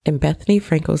In Bethany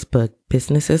Frankel's book,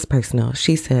 Business is Personal,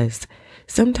 she says,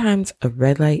 sometimes a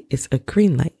red light is a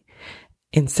green light.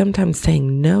 And sometimes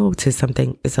saying no to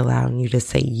something is allowing you to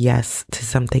say yes to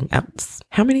something else.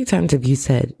 How many times have you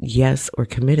said yes or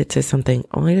committed to something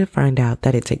only to find out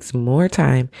that it takes more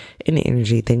time and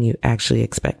energy than you actually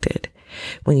expected?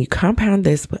 When you compound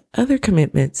this with other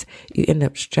commitments, you end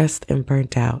up stressed and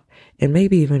burnt out, and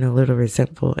maybe even a little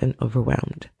resentful and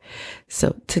overwhelmed.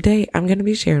 So today I'm going to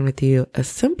be sharing with you a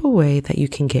simple way that you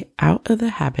can get out of the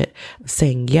habit of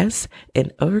saying yes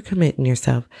and overcommitting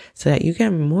yourself so that you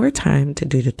get more time to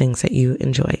do the things that you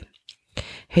enjoy.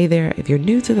 Hey there, if you're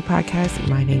new to the podcast,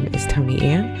 my name is Tony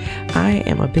Ann. I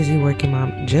am a busy working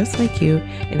mom just like you,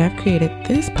 and I've created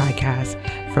this podcast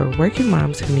for working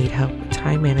moms who need help with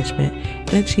time management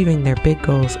and achieving their big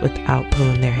goals without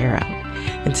pulling their hair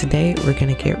out. And today we're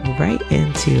going to get right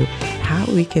into how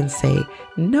we can say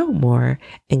no more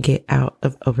and get out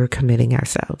of overcommitting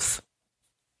ourselves.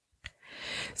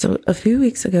 So a few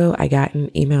weeks ago, I got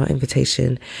an email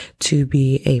invitation to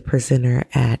be a presenter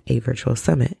at a virtual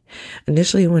summit.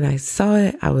 Initially, when I saw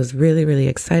it, I was really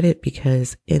excited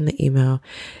because in the email,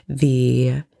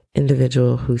 the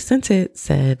individual who sent it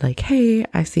said like, hey,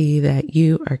 I see that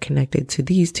you are connected to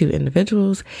these two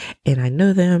individuals and I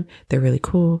know them. They're really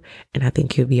cool. And I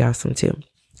think you'd be awesome too.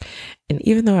 And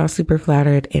even though I was super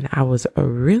flattered and I was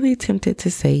really tempted to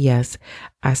say yes,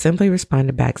 I simply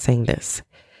responded back saying this.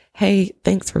 Hey,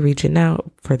 thanks for reaching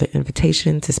out for the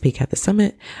invitation to speak at the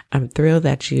summit. I'm thrilled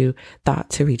that you thought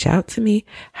to reach out to me.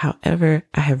 However,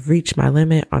 I have reached my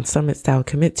limit on summits that I'll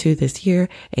commit to this year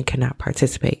and cannot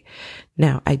participate.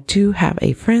 Now, I do have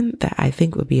a friend that I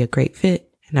think would be a great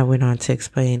fit, and I went on to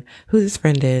explain who this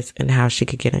friend is and how she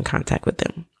could get in contact with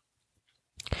them.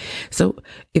 So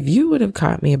if you would have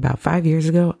caught me about 5 years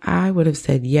ago, I would have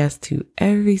said yes to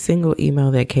every single email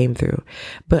that came through.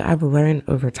 But I've learned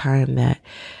over time that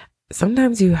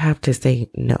sometimes you have to say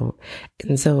no.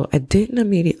 And so I didn't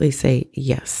immediately say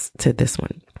yes to this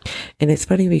one. And it's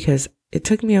funny because it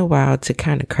took me a while to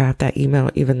kind of craft that email,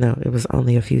 even though it was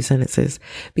only a few sentences,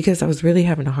 because I was really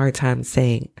having a hard time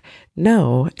saying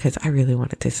no, because I really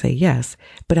wanted to say yes,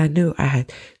 but I knew I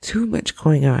had too much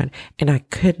going on and I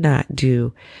could not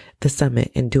do the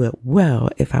summit and do it well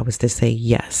if I was to say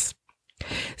yes.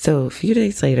 So a few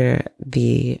days later,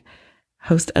 the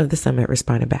host of the summit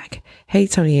responded back. Hey,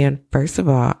 Tony Ann, first of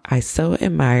all, I so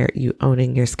admire you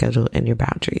owning your schedule and your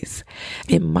boundaries.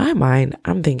 In my mind,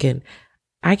 I'm thinking,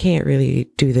 I can't really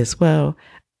do this well.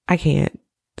 I can't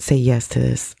say yes to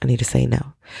this. I need to say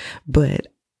no. But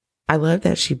I love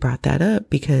that she brought that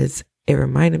up because it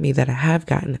reminded me that I have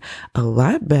gotten a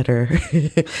lot better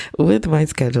with my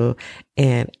schedule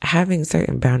and having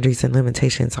certain boundaries and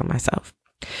limitations on myself.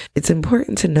 It's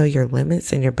important to know your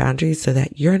limits and your boundaries so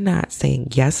that you're not saying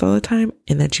yes all the time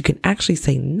and that you can actually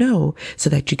say no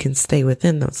so that you can stay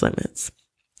within those limits.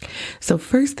 So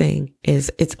first thing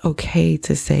is it's okay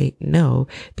to say no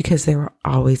because there will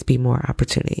always be more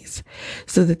opportunities.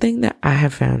 So the thing that I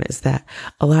have found is that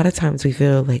a lot of times we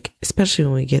feel like, especially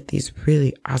when we get these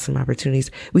really awesome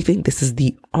opportunities, we think this is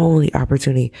the only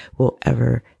opportunity we'll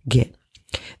ever get.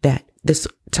 That this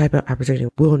type of opportunity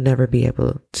will never be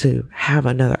able to have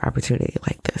another opportunity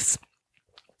like this.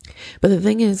 But the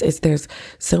thing is there's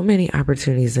so many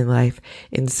opportunities in life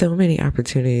and so many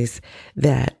opportunities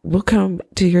that will come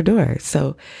to your door.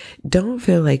 So don't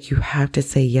feel like you have to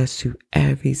say yes to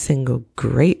every single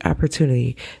great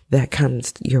opportunity that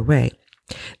comes your way.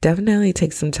 Definitely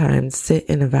take some time, sit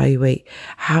and evaluate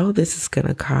how this is going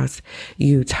to cost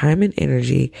you time and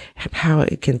energy, how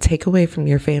it can take away from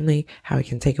your family, how it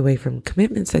can take away from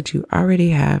commitments that you already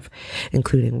have,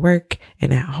 including work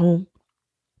and at home,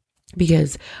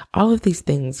 because all of these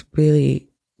things really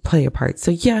play a part.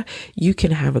 So yeah, you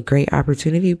can have a great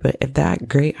opportunity, but if that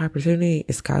great opportunity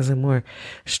is causing more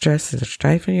stress and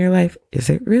strife in your life, is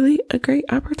it really a great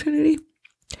opportunity?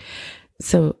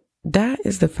 So that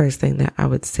is the first thing that I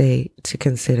would say to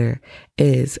consider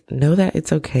is know that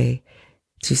it's okay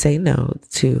to say no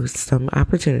to some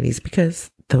opportunities because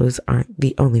those aren't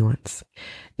the only ones.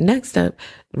 Next up,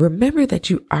 remember that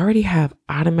you already have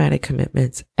automatic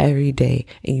commitments every day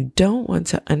and you don't want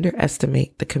to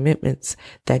underestimate the commitments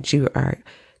that you are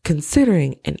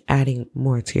considering and adding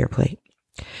more to your plate.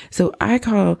 So I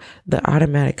call the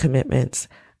automatic commitments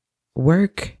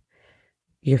work,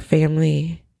 your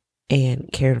family, and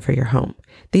caring for your home.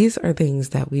 These are things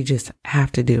that we just have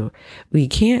to do. We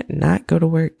can't not go to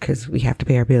work because we have to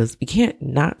pay our bills. We can't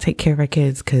not take care of our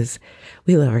kids because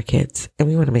we love our kids and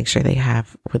we want to make sure they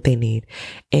have what they need.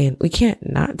 And we can't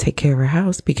not take care of our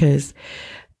house because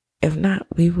if not,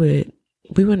 we would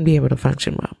we wouldn't be able to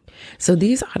function well. So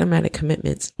these automatic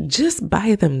commitments just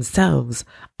by themselves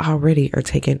already are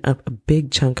taking up a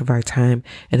big chunk of our time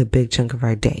and a big chunk of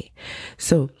our day.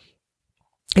 So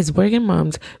as working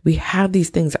moms, we have these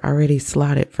things already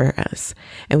slotted for us,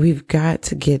 and we've got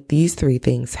to get these 3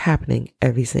 things happening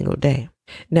every single day.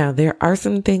 Now, there are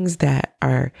some things that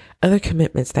are other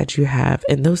commitments that you have,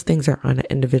 and those things are on an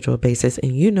individual basis,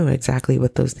 and you know exactly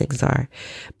what those things are.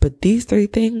 But these 3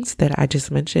 things that I just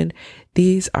mentioned,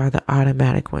 these are the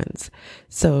automatic ones.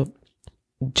 So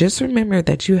just remember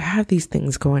that you have these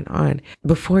things going on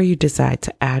before you decide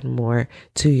to add more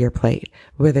to your plate,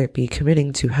 whether it be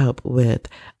committing to help with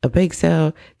a bake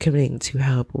sale, committing to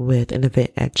help with an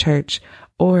event at church,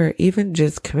 or even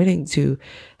just committing to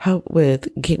help with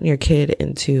getting your kid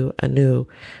into a new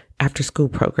after school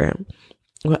program.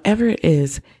 Whatever it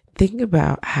is, think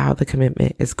about how the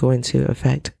commitment is going to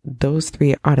affect those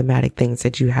 3 automatic things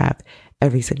that you have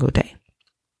every single day.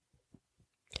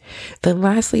 Then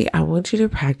lastly, I want you to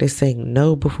practice saying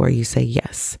no before you say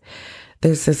yes.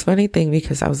 There's this funny thing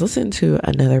because I was listening to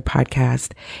another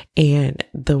podcast, and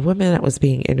the woman that was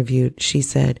being interviewed, she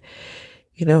said,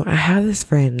 I have this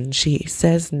friend, she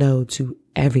says no to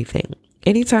everything.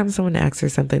 Anytime someone asks her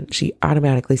something, she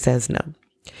automatically says no.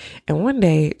 And one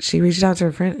day she reached out to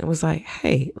her friend and was like,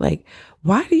 hey,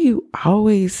 why do you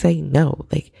always say no?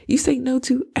 You say no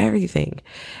to everything.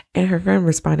 And her friend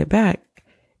responded back,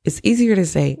 it's easier to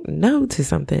say no to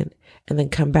something and then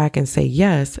come back and say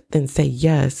yes than say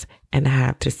yes and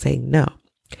have to say no.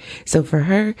 So for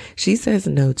her, she says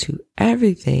no to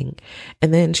everything,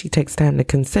 and then she takes time to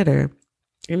consider.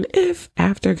 And if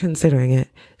after considering it,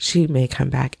 she may come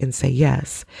back and say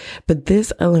yes. But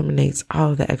this eliminates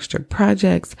all the extra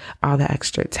projects, all the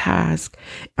extra tasks,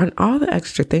 and all the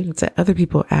extra things that other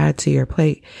people add to your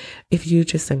plate if you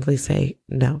just simply say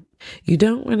no. You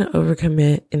don't want to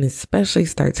overcommit and especially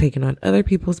start taking on other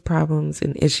people's problems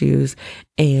and issues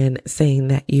and saying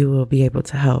that you will be able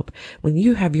to help when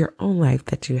you have your own life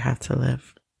that you have to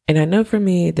live. And I know for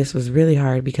me, this was really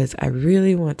hard because I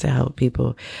really want to help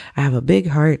people. I have a big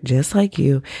heart just like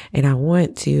you, and I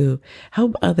want to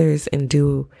help others and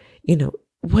do,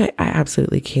 what I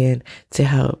absolutely can to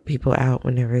help people out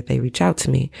whenever they reach out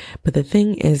to me. But the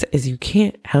thing is you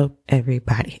can't help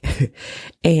everybody.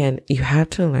 And you have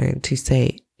to learn to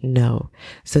say no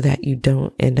so that you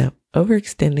don't end up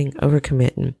overextending,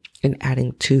 overcommitting, and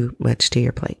adding too much to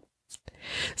your plate.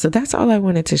 So that's all I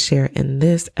wanted to share in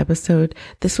this episode.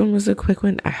 This one was a quick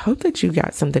one. I hope that you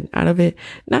got something out of it.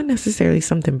 Not necessarily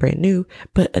something brand new,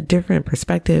 but a different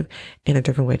perspective and a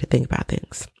different way to think about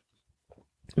things.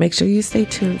 Make sure you stay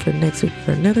tuned for next week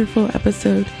for another full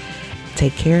episode.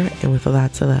 Take care, and with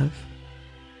lots of love.